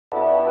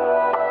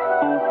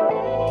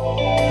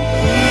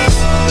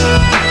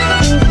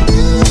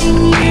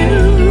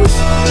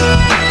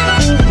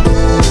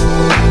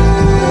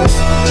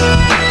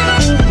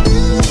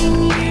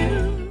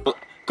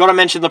Gotta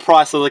mention the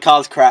price of the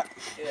car's crap.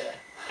 Yeah,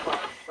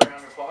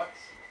 300 bucks.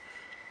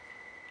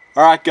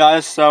 Alright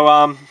guys,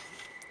 so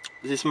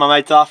this is my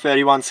mate's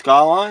r31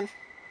 Skyline.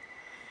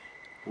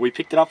 We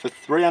picked it up for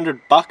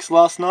 300 bucks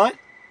last night.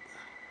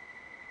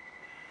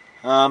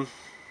 And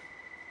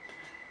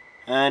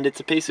it's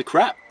a piece of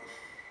crap.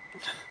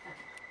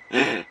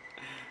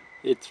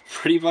 It's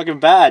pretty fucking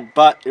bad,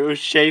 but it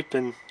was cheap,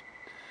 and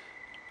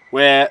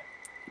we're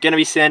gonna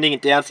be sanding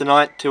it down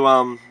tonight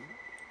to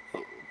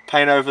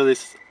paint over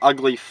this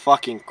ugly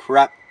fucking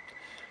crap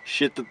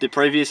shit that the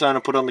previous owner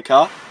put on the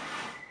car.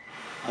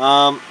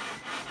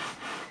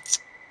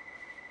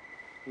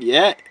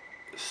 Yeah,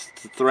 it's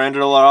a $300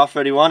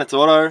 R31. It's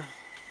auto.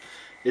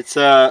 It's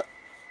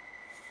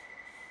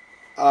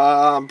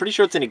I'm pretty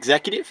sure it's an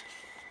executive.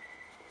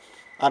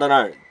 I don't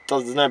know.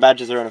 There's no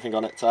badges or anything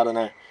on it, so I don't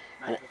know.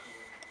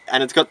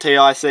 And it's got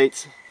TI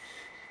seats.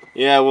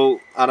 Yeah, well,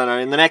 I don't know.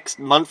 In the next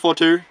month or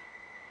two,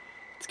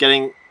 it's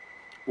getting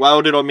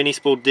welded or mini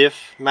spooled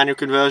diff, manual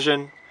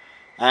conversion,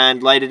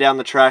 and later down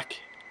the track,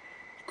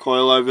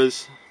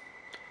 coilovers,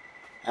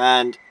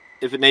 and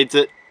if it needs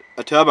it,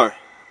 a turbo.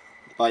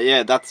 But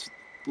yeah, that's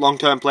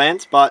long-term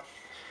plans. But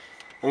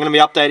I'm going to be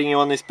updating you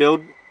on this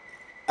build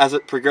as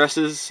it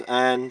progresses,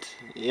 and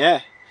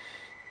yeah,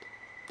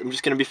 I'm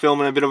just going to be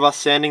filming a bit of us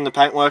sanding the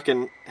paintwork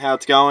and how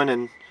it's going,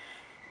 and a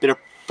bit of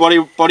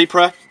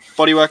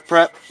bodywork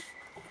prep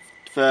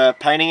for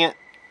painting it.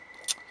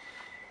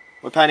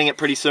 We're painting it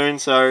pretty soon,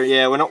 so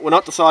yeah, we're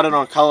not decided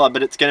on a colour,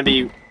 but it's going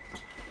to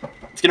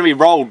be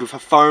rolled with a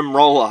foam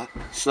roller.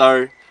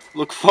 So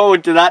look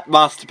forward to that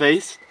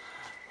masterpiece.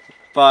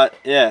 But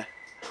yeah,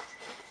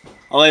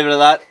 I'll leave it at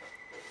that,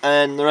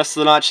 and the rest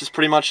of the night's just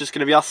pretty much just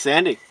going to be us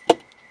sanding.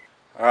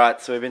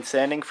 Alright, so we've been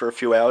sanding for a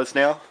few hours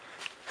now.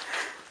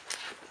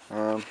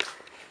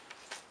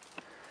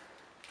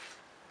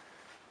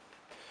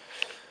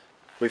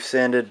 We've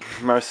sanded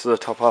most of the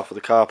top half of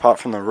the car apart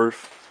from the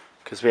roof,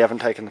 because we haven't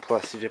taken the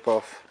plastic dip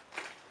off.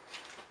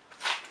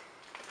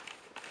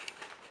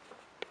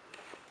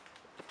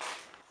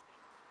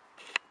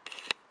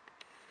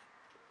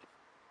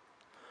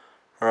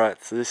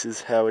 Alright, so this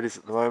is how it is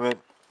at the moment.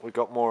 We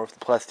got more of the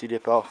plastic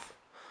dip off.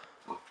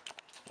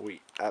 We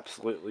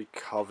absolutely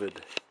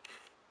covered.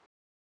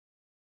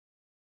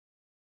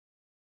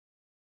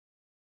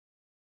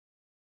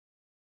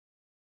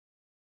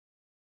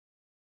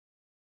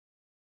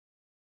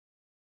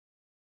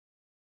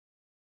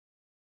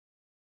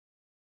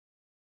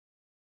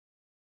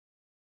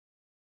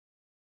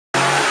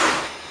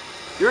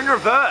 You're in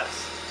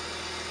reverse.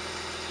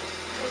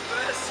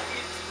 Reverse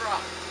skids, bro.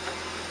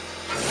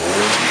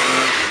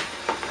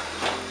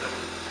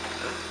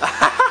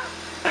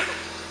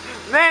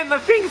 Man, the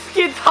thing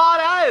skids hard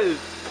as.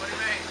 What do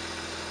you mean?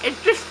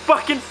 It just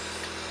fucking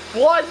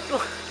flies.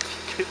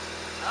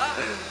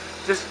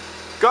 Just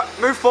go,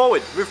 move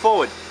forward, move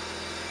forward.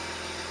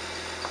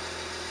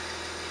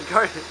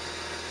 Go. Put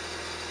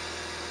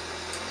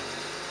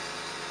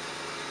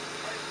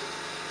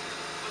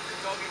the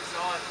dog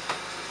inside.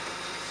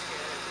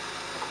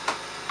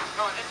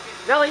 Come on, let's get...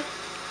 Nelly.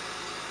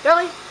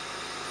 Nelly.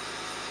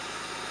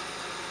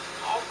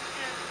 Oh,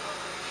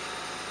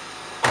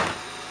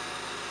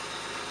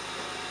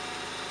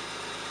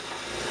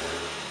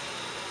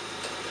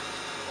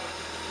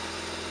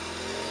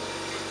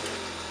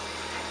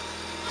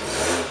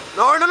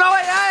 No, no, no,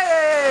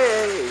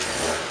 hey! You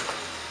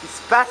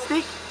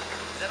spastic?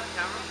 is that on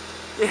camera?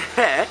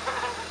 Yeah.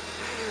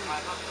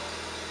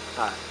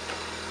 Alright.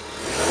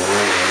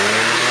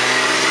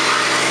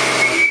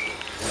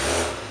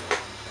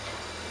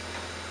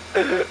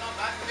 It's not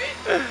back a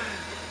bit.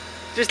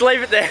 Just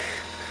leave it there.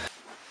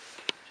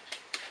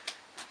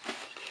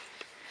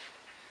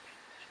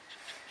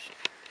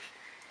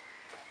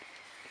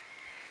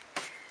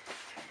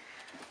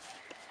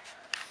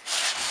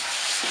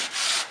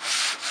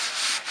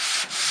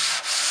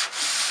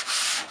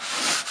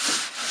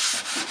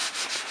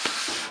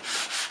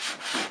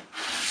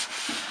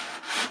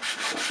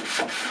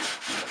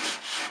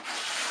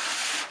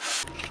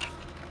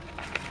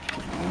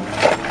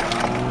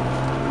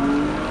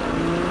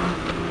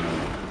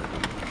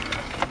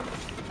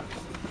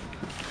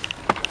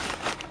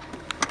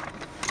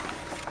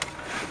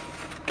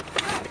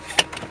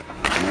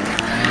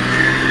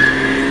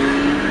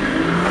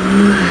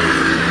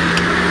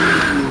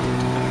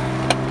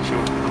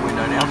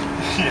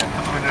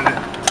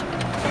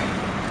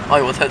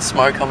 Oh, what's that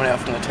smoke coming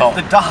out from the top?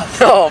 The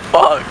dust. Oh,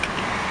 fuck.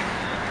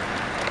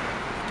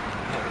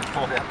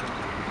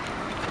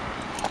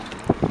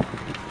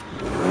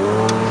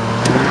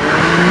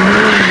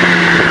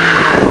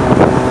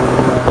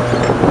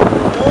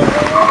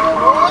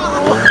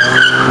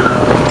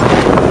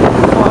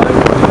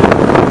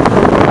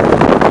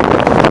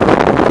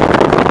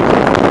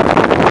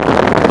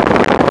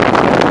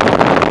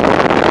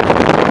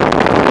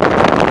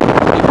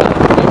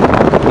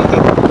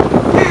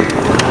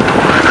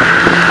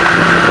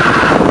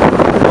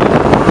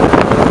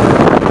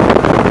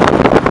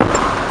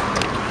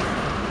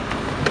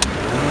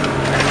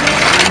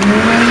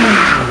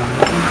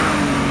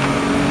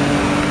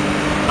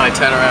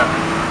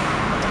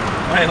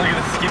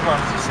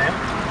 Is this Sam?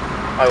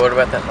 Oh, what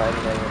about that lady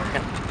there, you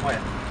reckon? Oh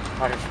yeah.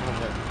 I just wanted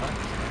to...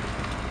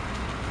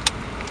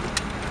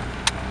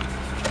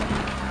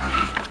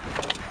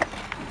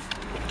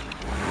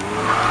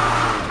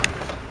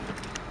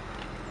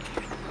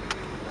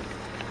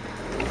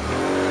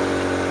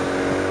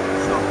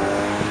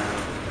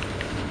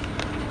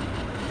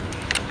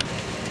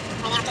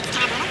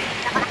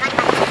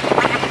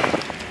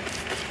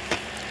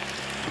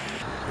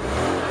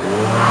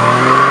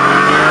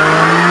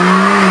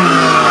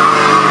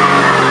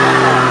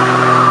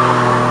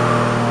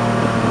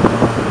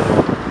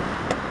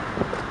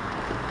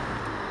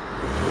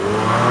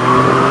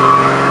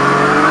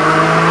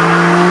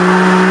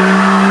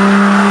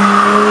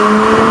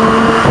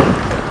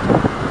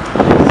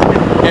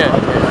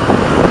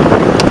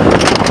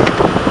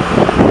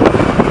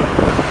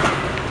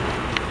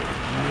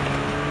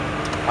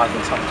 I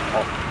think something's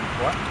hot.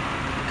 What?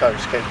 Go,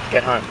 just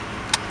get home.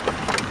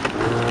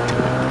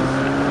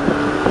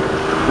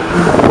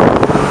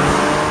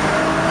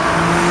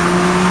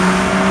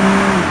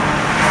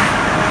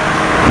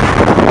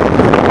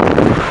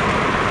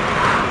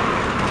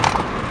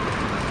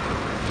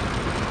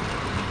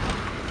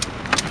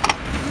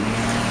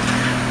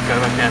 Go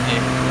back down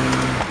here.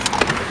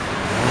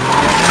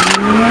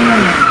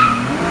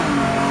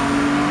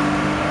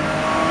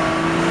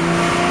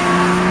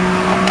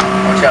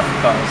 Watch out for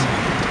cars.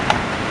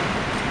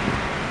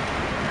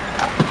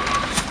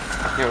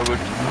 You're all good.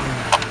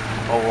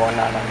 Oh,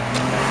 no.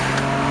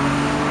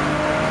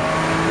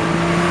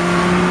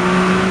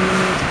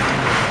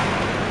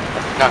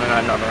 No,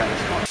 not around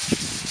this one.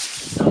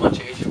 So much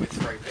easier with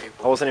 3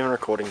 people. I wasn't even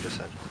recording just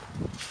then.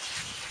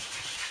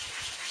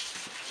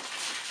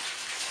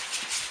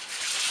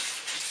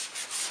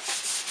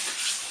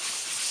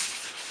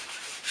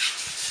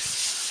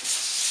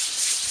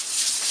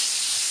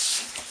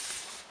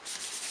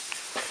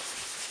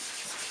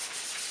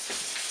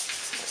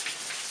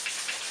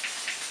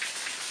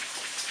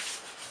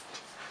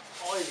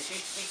 Oh, this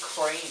used to be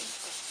cream.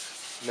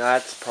 No,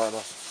 it's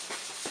primer.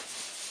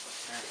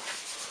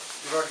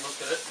 You've already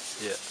looked at it?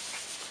 Yeah.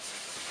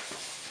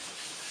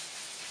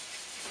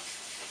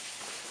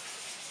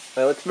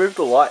 Now let's move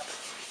the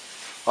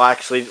lights. Oh,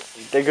 actually,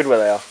 they're good where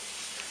they are.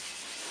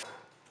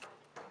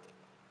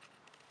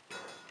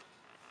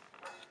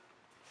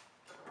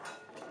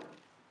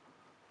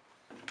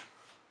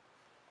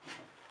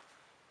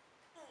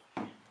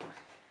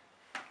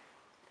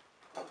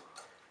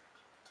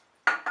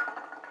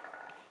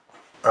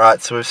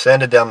 Alright, so we've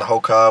sanded down the whole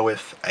car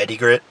with 80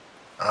 grit,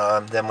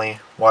 then we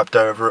wiped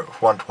over it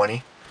with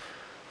 120,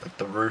 like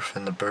the roof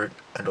and the boot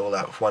and all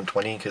that with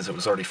 120 because it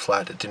was already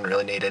flat, it didn't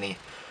really need any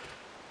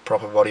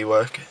proper body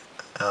work.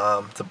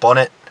 The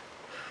bonnet,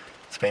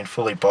 it's been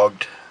fully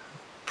bogged,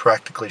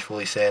 practically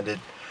fully sanded,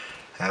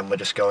 and we're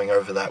just going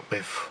over that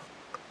with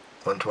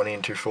 120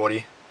 and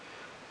 240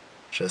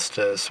 just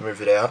to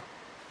smooth it out,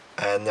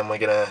 and then we're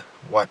going to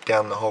wipe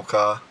down the whole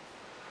car,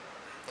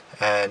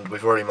 and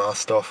we've already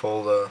masked off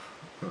all the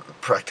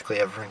practically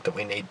everything that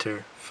we need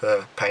to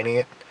for painting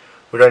it.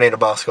 We don't need to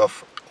mask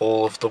off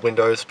all of the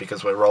windows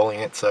because we're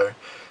rolling it, so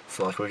it's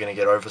not like we're going to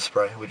get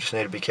overspray. We just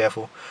need to be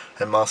careful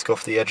and mask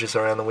off the edges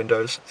around the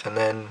windows, and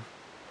then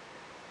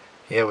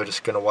yeah, we're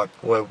just going to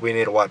we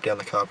need to wipe down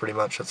the car pretty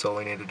much. That's all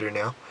we need to do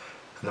now,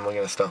 and then we're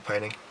going to start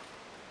painting.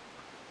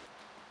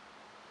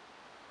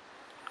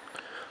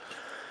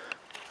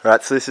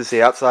 Right, so this is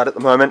the outside at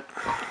the moment.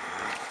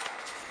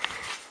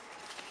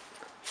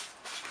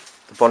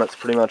 The bonnet's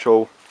pretty much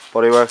all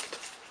bodyworked.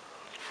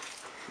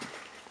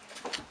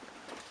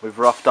 We've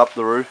roughed up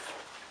the roof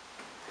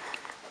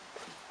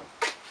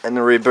and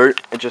the rear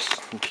boot.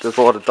 There's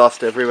a lot of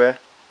dust everywhere,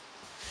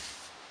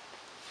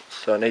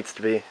 so it needs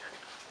to be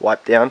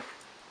wiped down.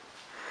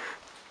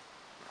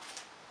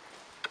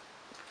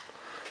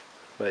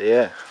 But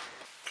yeah.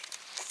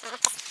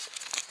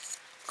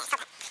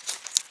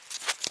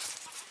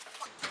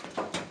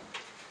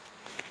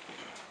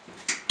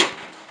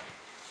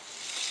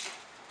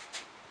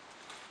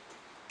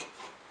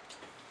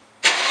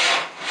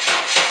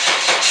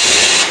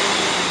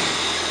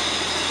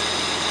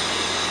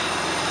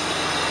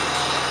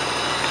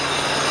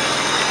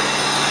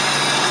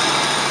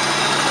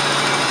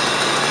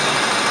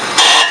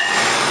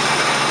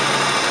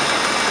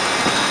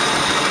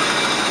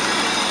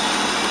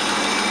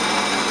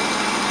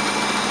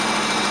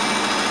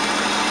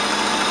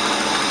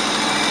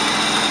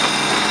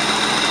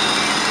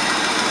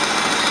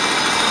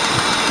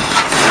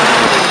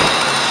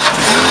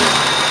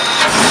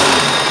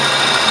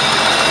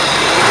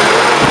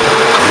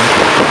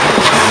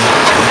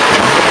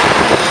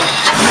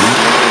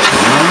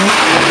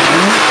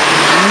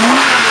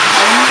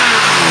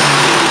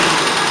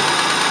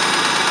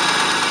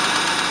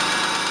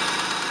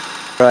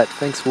 Alright,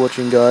 thanks for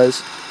watching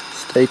guys.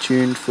 Stay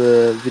tuned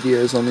for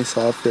videos on this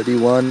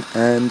R31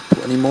 and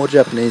plenty more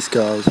Japanese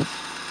cars.